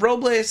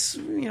 Robles,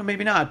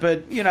 maybe not,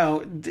 but,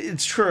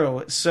 it's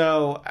true.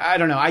 So, I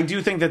don't know. I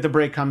do think that the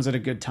break comes at a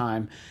good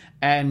time.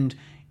 And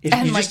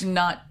And You like just-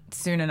 not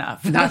soon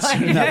enough. Not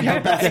soon enough. Yeah,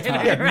 best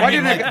time.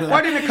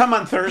 Why didn't it come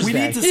on Thursday? We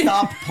need to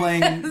stop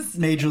playing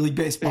Major League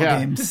Baseball Yeah.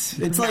 games.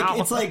 It's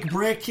like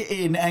Brick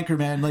in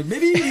Anchorman. Like,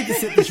 maybe you need to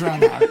sit this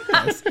round out.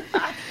 Guys.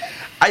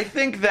 I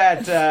think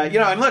that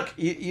and look,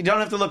 you don't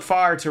have to look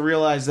far to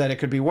realize that it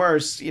could be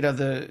worse.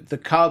 The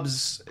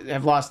Cubs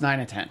have lost 9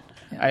 of 10.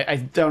 I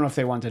don't know if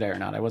they won today or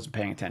not. I wasn't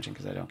paying attention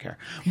because I don't care.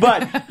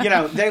 But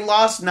they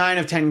lost 9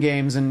 of 10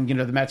 games, and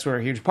the Mets were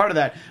a huge part of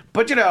that.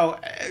 But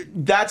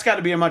that's got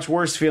to be a much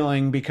worse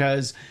feeling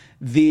because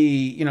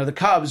the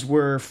Cubs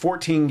were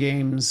 14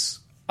 games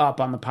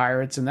up on the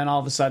Pirates, and then all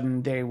of a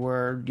sudden they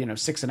were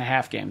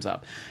 6.5 games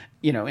up,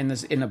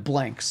 in a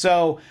blink.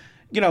 So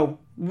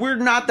we're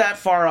not that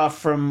far off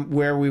from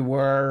where we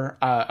were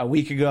a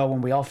week ago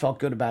when we all felt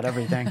good about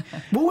everything.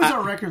 What was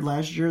our record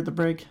last year at the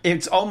break?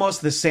 It's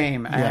almost the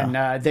same,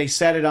 and they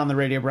said it on the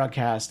radio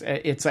broadcast.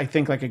 It's, I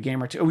think, like a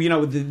game or two.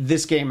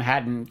 This game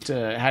hadn't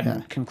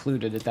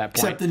concluded at that point.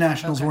 Except the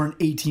Nationals weren't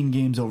 18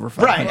 games over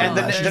 500. Right, and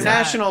the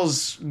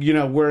Nationals,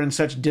 were in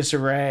such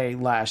disarray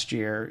last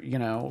year,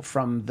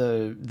 from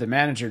the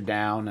manager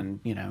down,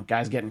 and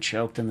guys getting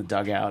choked in the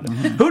dugout.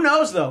 Who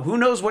knows though? Who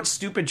knows what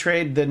stupid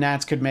trade the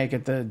Nats could make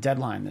at the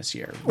deadline this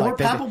year? Or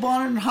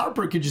Papelbon and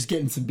Harper could just get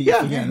in some beef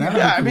again.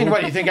 I mean,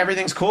 what, you think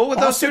everything's cool with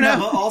those two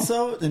now?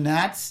 Also, the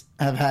Nats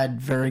have had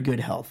very good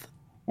health.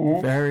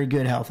 Very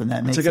good health, and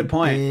that makes That's a good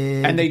point.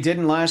 And they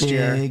didn't last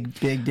year.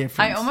 Big difference.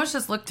 I almost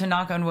just looked to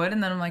knock on wood,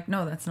 and then I'm like,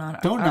 no, that's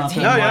not Don't our knock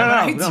team. on wood. Why would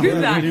I No, do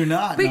that? we do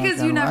not Because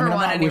knock you on never wood. I'm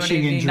want not anyone to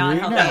wishing be not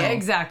injury. healthy. No.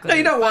 Exactly. No,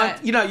 you don't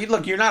But-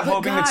 want, you're not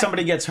hoping that God-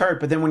 somebody gets hurt,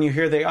 but then when you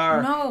hear they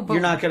are, No, but-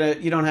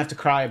 you don't have to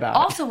cry about it.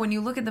 Also, when you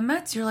look at the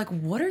Mets, you're like,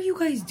 what are you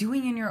guys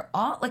doing in your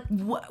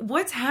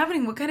what's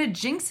happening? What kind of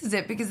jinx is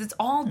it? Because it's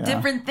all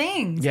different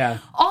things. Yeah.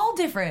 All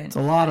different. It's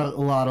a lot of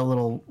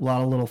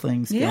little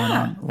things going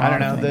on. A lot I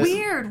don't of know.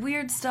 things.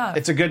 Weird stuff.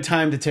 It's a good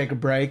time to take a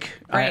break,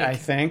 I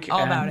think.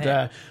 All about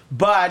it.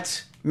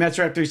 But Mets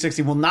Rep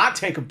 360 will not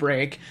take a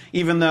break,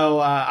 even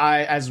though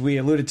as we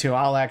alluded to,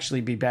 I'll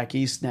actually be back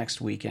east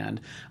next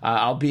weekend.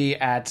 I'll be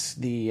at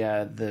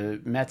the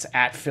Mets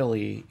at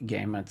Philly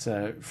game. It's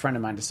a friend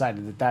of mine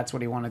decided that that's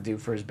what he wanted to do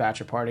for his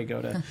bachelor party.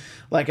 Go to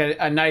like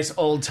a nice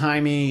old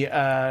timey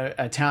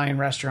Italian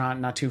restaurant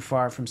not too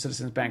far from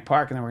Citizens Bank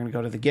Park, and then we're going to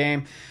go to the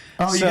game.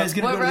 Oh, you So- guys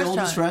going to What go to the restaurant?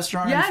 oldest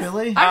restaurant Yes. in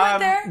Philly? I went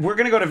there. We're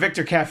gonna go to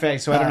Victor Cafe,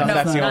 so I don't know if No,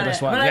 that's the not oldest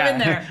it, one. but I've Yeah, been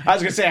there. I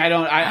was gonna say I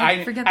don't.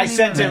 I forget the I name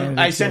sent of him.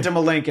 it. I sent him a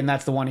link, and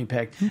that's the one he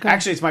picked.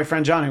 Actually, it's my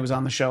friend John who was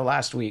on the show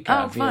last week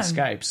via fun.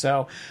 Skype.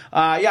 So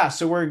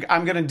so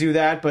I'm gonna do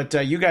that, but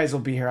you guys will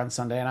be here on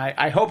Sunday, and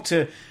I hope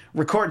to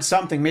record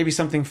something, maybe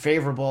something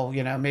favorable.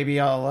 Maybe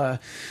I'll.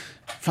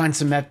 Find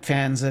some Met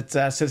fans at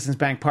Citizens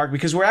Bank Park,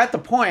 because we're at the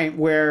point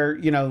where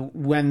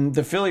when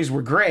the Phillies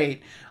were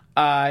great,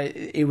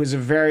 it was a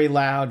very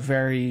loud,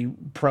 very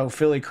pro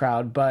Philly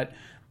crowd. But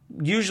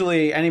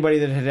usually, anybody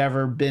that had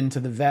ever been to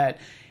the Vet,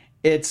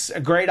 it's a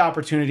great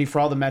opportunity for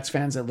all the Mets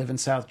fans that live in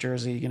South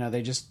Jersey.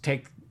 They just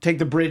take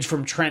the bridge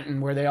from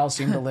Trenton, where they all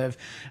seem to live,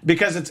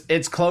 because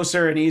it's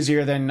closer and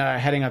easier than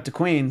heading up to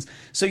Queens.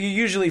 So you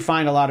usually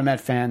find a lot of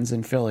Met fans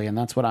in Philly, and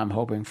that's what I'm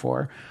hoping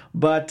for.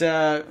 But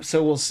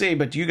so we'll see.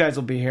 But you guys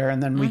will be here,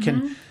 and then we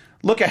can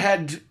look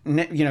ahead.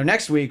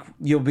 Next week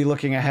you'll be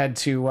looking ahead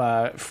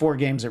to 4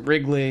 games at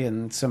Wrigley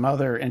and some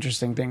other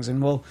interesting things,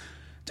 and we'll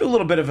do a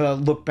little bit of a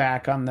look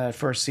back on the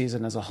first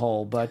season as a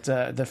whole, but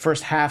the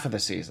first half of the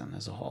season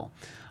as a whole.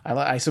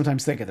 I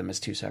sometimes think of them as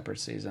 2 separate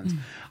seasons.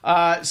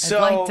 So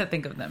I'd like to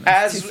think of them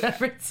as 2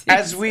 separate seasons.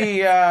 As we,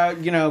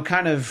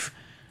 kind of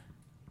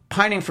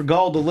pining for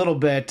gold a little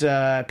bit,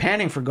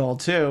 panning for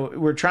gold too,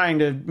 we're trying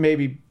to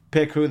maybe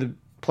pick who the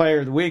player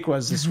of the week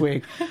was this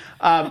week.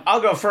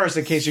 I'll go first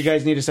in case you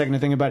guys need a second to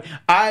think about it.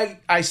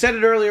 I said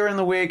it earlier in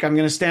the week. I'm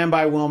going to stand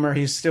by Wilmer.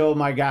 He's still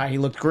my guy. He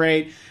looked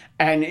great,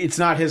 and it's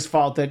not his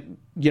fault that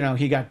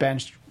he got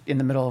benched in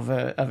the middle of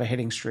a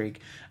hitting streak.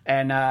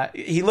 And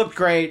he looked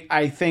great.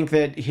 I think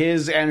that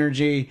his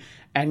energy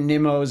and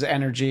Nimmo's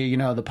energy,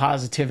 the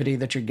positivity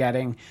that you're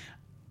getting,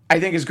 I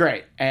think is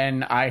great.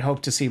 And I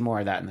hope to see more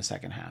of that in the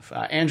second half.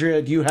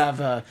 Andrea, do you have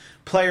a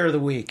player of the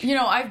week?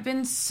 I've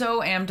been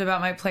so amped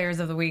about my players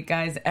of the week,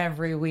 guys,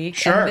 every week.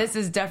 Sure. And this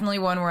is definitely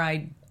one where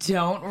I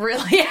don't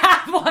really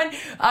have one.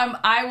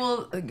 I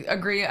will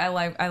agree. I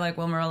like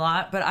Wilmer a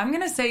lot, but I'm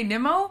going to say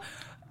Nimmo.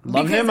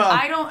 Love because Nimmo.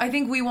 I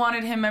think we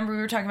wanted him. Remember, we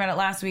were talking about it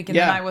last week, and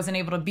then I wasn't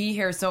able to be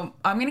here. So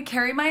I'm going to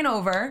carry mine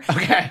over.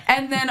 Okay.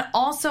 And then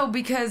also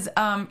because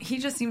he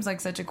just seems like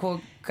such a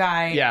cool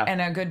guy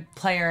and a good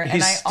player. He's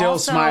and I still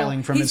also,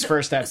 smiling from his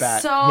first at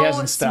bat. So He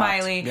hasn't stopped.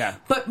 smiley. Yeah.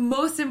 But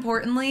most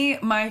importantly,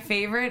 my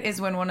favorite is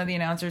when one of the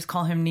announcers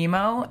call him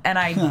Nemo, and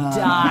I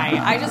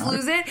die. I just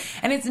lose it.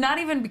 And it's not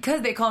even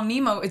because they call him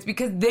Nemo. It's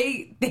because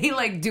they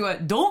like do a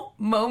don't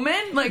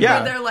moment, where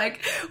they're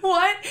like,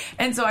 what?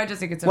 And so I just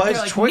think it's Well, they're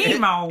his like, Twitter,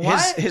 Nemo,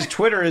 what? his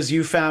Twitter is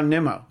 "You found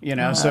Nemo."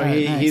 So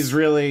nice. he's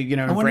really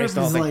I wonder embraced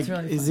if all he's things.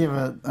 like, does he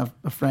have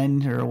a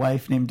friend or a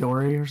wife named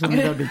Dory or something?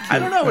 That'd be cute. I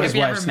don't know what his Have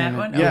you ever wife's met name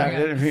one? is. Oh Yeah, my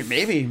God.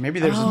 Maybe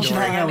there's You a should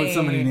Dory. hang out with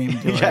somebody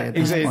named Dory Yeah, at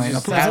this exactly. point.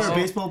 Just Is there ask- a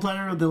baseball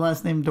player with the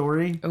last name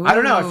Dory? I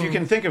don't know if Ooh. you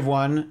can think of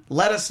one.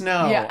 Let us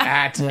know Yeah.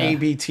 at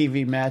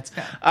ABTV Mets.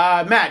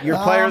 Matt, your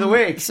player of the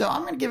week. So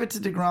I'm going to give it to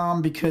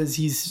DeGrom because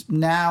he's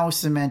now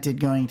cemented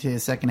going to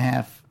his second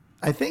half.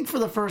 I think for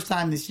the first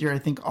time this year, I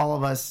think all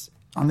of us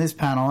on this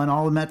panel and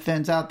all the Met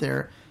fans out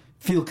there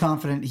feel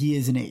confident he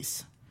is an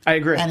ace. I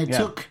agree. And it Yeah.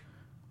 took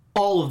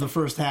all of the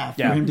first half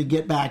Yeah. for him to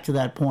get back to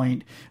that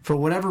point. For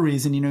whatever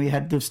reason, he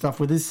had the stuff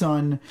with his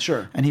son.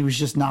 Sure. And he was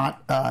just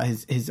not,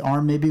 his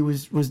arm maybe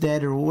was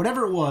dead or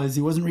whatever it was.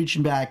 He wasn't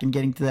reaching back and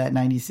getting to that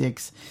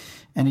 96.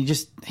 And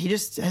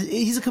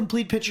he's a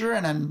complete pitcher.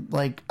 And I'm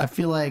like, I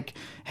feel like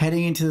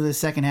heading into the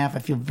second half, I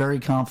feel very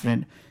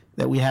confident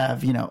that we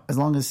have, as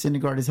long as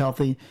Syndergaard is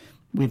healthy,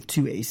 we have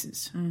two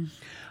aces.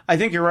 I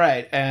think you're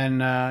right,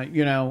 and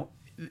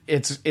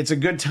it's a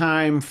good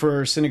time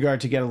for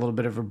Syndergaard to get a little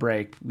bit of a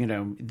break.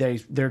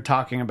 They're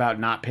talking about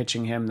not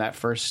pitching him that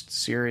first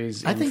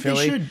series in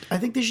Philly. I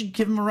think they should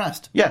give him a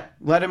rest. Yeah,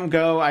 let him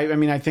go.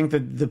 I think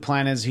that the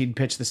plan is he'd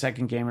pitch the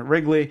second game at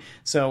Wrigley,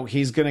 so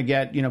he's going to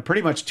get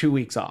pretty much 2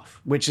 weeks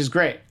off, which is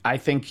great. I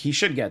think he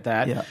should get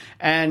that. Yeah.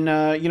 And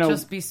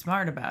just be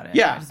smart about it.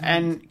 yeah,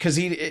 and because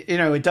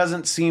it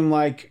doesn't seem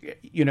like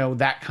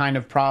that kind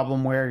of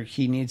problem where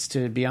he needs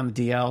to be on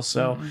the DL.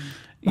 So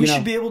We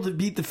should be able to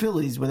beat the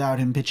Phillies without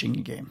him pitching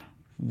a game.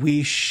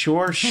 we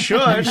sure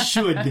should. We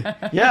should.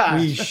 Yeah,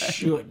 We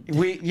should.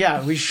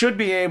 we should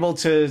be able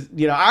to.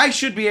 I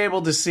should be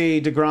able to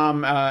see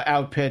DeGrom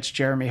outpitch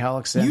Jeremy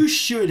Hellickson. You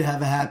should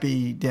have a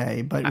happy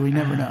day, but we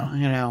never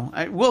know.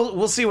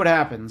 We'll see what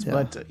happens. Yeah.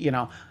 But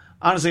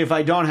honestly, if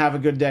I don't have a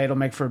good day, it'll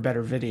make for a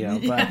better video.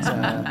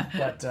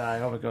 But I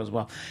hope it goes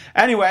well.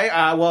 Anyway,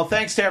 well,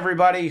 thanks to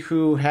everybody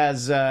who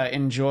has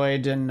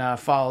enjoyed and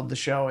followed the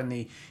show in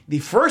the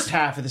first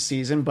half of the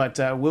season. But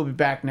we'll be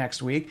back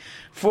next week.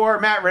 For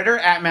Matt Ritter,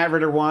 at Matt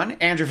Ritter1,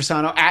 Andrew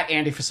Fasano, at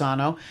Andy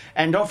Fasano.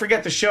 And don't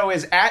forget, the show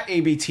is at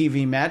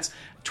ABTV Mets.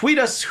 Tweet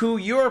us who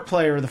your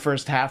player of the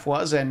first half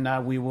was,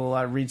 and we will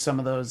read some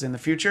of those in the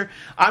future.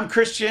 I'm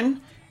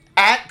Christian,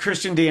 at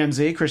Christian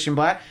DMZ, Christian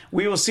Blatt.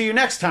 We will see you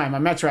next time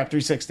on Mets Wrap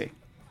 360.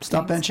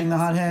 Stop benching the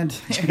hot hand.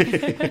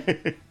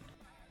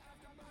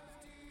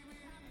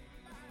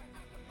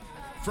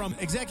 From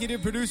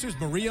executive producers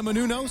Maria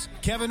Menounos,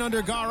 Kevin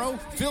Undergaro,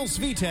 Phil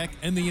Svitek,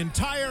 and the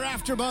entire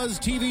AfterBuzz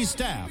TV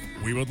staff,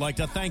 we would like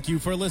to thank you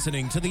for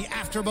listening to the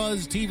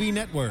AfterBuzz TV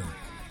network.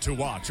 To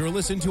watch or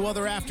listen to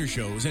other after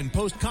shows and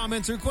post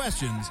comments or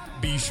questions,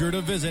 be sure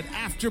to visit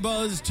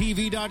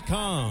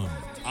AfterBuzzTV.com.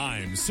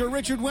 I'm Sir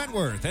Richard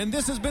Wentworth, and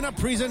this has been a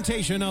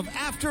presentation of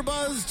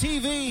AfterBuzz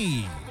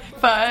TV.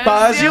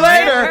 Buzz you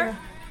later.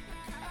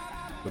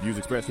 The views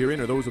expressed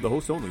herein are those of the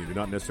hosts only and do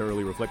not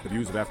necessarily reflect the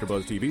views of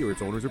AfterBuzz TV or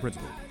its owners or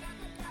principals.